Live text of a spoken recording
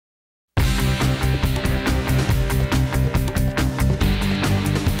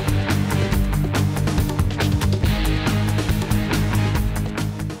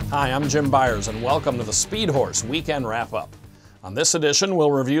Hi, I'm Jim Byers, and welcome to the Speedhorse Weekend Wrap-Up. On this edition, we'll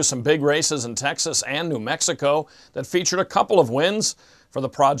review some big races in Texas and New Mexico that featured a couple of wins for the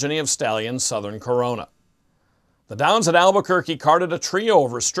progeny of stallions Southern Corona. The Downs at Albuquerque carded a trio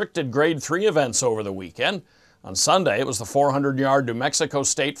of restricted Grade 3 events over the weekend. On Sunday, it was the 400-yard New Mexico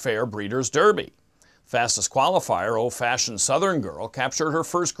State Fair Breeders' Derby. Fastest qualifier, old-fashioned Southern Girl, captured her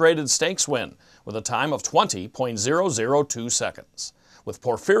first graded stakes win with a time of 20.002 seconds. With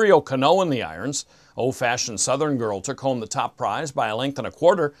Porfirio Cano in the irons, old-fashioned Southern Girl took home the top prize by a length and a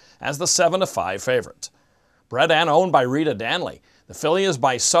quarter as the 7-5 favorite. Bred and owned by Rita Danley, the filly is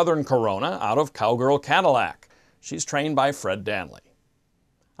by Southern Corona out of Cowgirl Cadillac. She's trained by Fred Danley.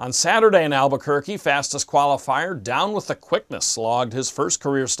 On Saturday in Albuquerque, fastest qualifier, Down with the Quickness, logged his first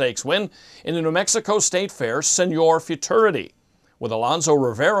career stakes win in the New Mexico State Fair Senor Futurity. With Alonso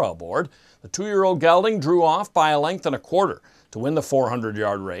Rivera aboard, the 2-year-old gelding drew off by a length and a quarter to win the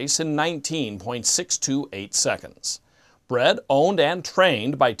 400-yard race in 19.628 seconds. Bred, owned, and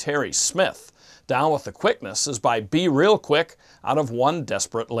trained by Terry Smith, Down with the Quickness is by Be Real Quick out of One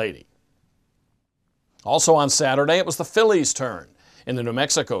Desperate Lady. Also on Saturday, it was the fillies' turn. In the New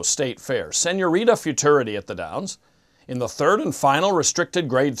Mexico State Fair, Senorita Futurity at the Downs. In the third and final restricted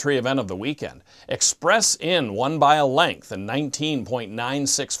Grade 3 event of the weekend, Express Inn won by a length in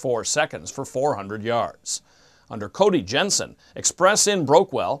 19.964 seconds for 400 yards. Under Cody Jensen, Express Inn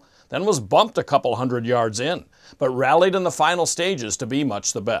broke well, then was bumped a couple hundred yards in, but rallied in the final stages to be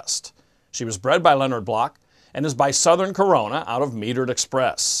much the best. She was bred by Leonard Block and is by Southern Corona out of Metered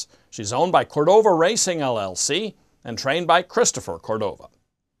Express. She's owned by Cordova Racing LLC and trained by Christopher Cordova.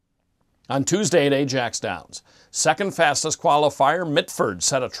 On Tuesday at Ajax Downs, second fastest qualifier Mitford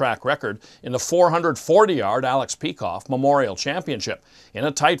set a track record in the 440-yard Alex Peikoff Memorial Championship in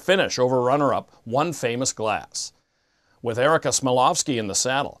a tight finish over runner-up One Famous Glass. With Erica Smilovsky in the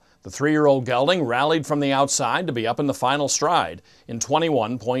saddle, the 3-year-old gelding rallied from the outside to be up in the final stride in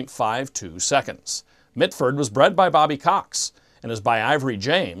 21.52 seconds. Mitford was bred by Bobby Cox and is by Ivory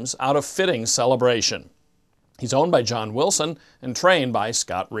James out of Fitting Celebration. He's owned by John Wilson and trained by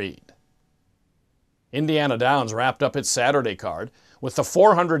Scott Reed. Indiana Downs wrapped up its Saturday card with the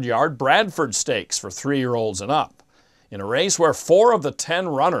 400-yard Bradford Stakes for 3-year-olds and up. In a race where 4 of the 10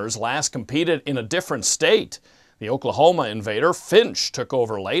 runners last competed in a different state, the Oklahoma invader Finche took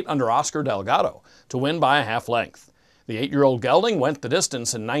over late under Oscar Delgado to win by a half length. The 8-year-old gelding went the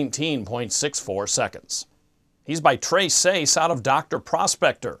distance in 19.64 seconds. He's by Trace Sace out of Dr.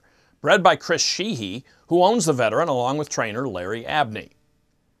 Prospector, bred by Chris Sheehy, who owns the veteran along with trainer Larry Abney.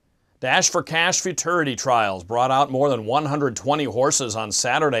 Dash for Cash Futurity trials brought out more than 120 horses on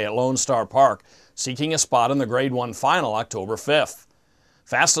Saturday at Lone Star Park, seeking a spot in the Grade 1 final October 5th.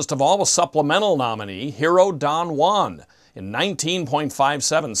 Fastest of all was supplemental nominee Hero Don Juan in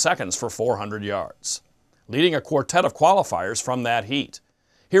 19.57 seconds for 400 yards, leading a quartet of qualifiers from that heat.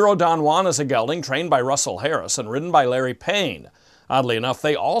 Hero Don Juan is a gelding trained by Russell Harris and ridden by Larry Payne. Oddly enough,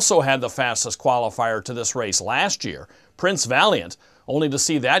 they also had the fastest qualifier to this race last year, Prince Valiant, only to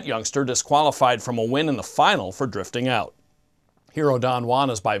see that youngster disqualified from a win in the final for drifting out. Hero Don Juan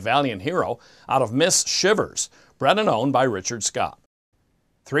is by Valiant Hero out of Miss Shivers, bred and owned by Richard Scott.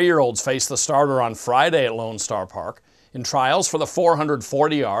 3-year-olds faced the starter on Friday at Lone Star Park in trials for the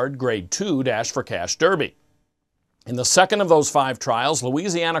 440-yard Grade 2 Dash for Cash Derby. In the second of those 5 trials,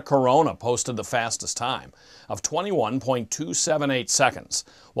 Louisiana Corona posted the fastest time of 21.278 seconds,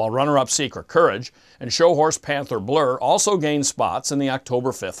 while runner-up Secret Courage and show horse Panther Blur also gained spots in the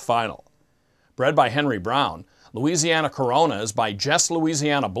October 5th final. Bred by Henry Brown, Louisiana Corona is by Jess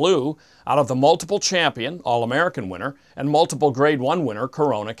Louisiana Blue out of the multiple champion, All-American winner, and multiple Grade 1 winner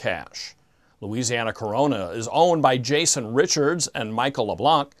Corona Cash. Louisiana Corona is owned by Jason Richards and Michael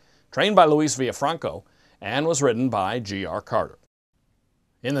LeBlanc, trained by Luis Villafranco, and was ridden by G.R. Carter.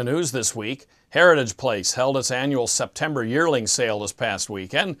 In the news this week, Heritage Place held its annual September yearling sale this past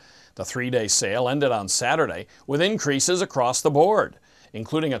weekend. The 3-day sale ended on Saturday with increases across the board,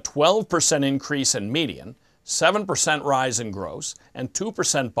 including a 12% increase in median, 7% rise in gross, and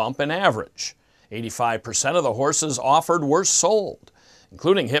 2% bump in average. 85% of the horses offered were sold,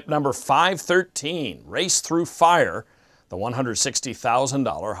 including hip number 513, Race Through Fire, the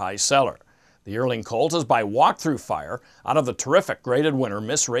 $160,000 high seller. The yearling colt is by Walk Through Fire out of the terrific graded winner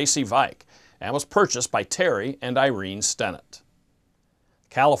Miss Racy Vike and was purchased by Terry and Irene Stennett. The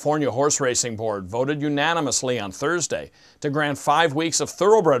California Horse Racing Board voted unanimously on Thursday to grant 5 weeks of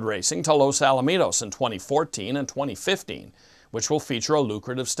thoroughbred racing to Los Alamitos in 2014 and 2015, which will feature a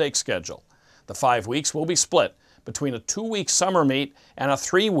lucrative stake schedule. The 5 weeks will be split between a 2-week summer meet and a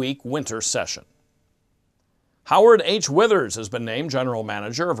 3-week winter session. Howard H. Withers has been named General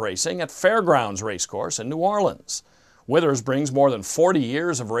Manager of Racing at Fairgrounds Racecourse in New Orleans. Withers brings more than 40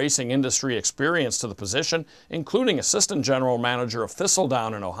 years of racing industry experience to the position, including Assistant General Manager of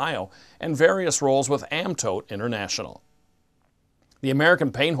Thistledown in Ohio and various roles with Amtote International. The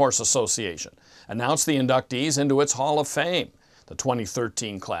American Paint Horse Association announced the inductees into its Hall of Fame. The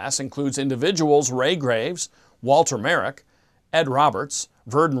 2013 class includes individuals Ray Graves, Walter Merrick, Ed Roberts,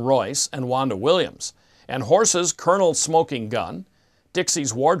 Verdon Royce, and Wanda Williams, and horses Colonel Smoking Gun,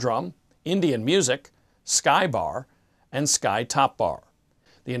 Dixie's War Drum, Indian Music, Sky Bar, and Sky Top Bar.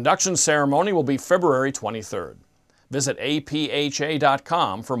 The induction ceremony will be February 23rd. Visit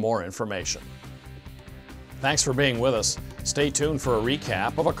apha.com for more information. Thanks for being with us. Stay tuned for a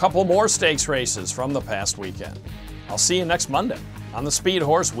recap of a couple more stakes races from the past weekend. I'll see you next Monday on the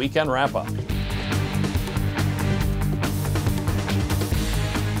Speedhorse Weekend Wrap-Up.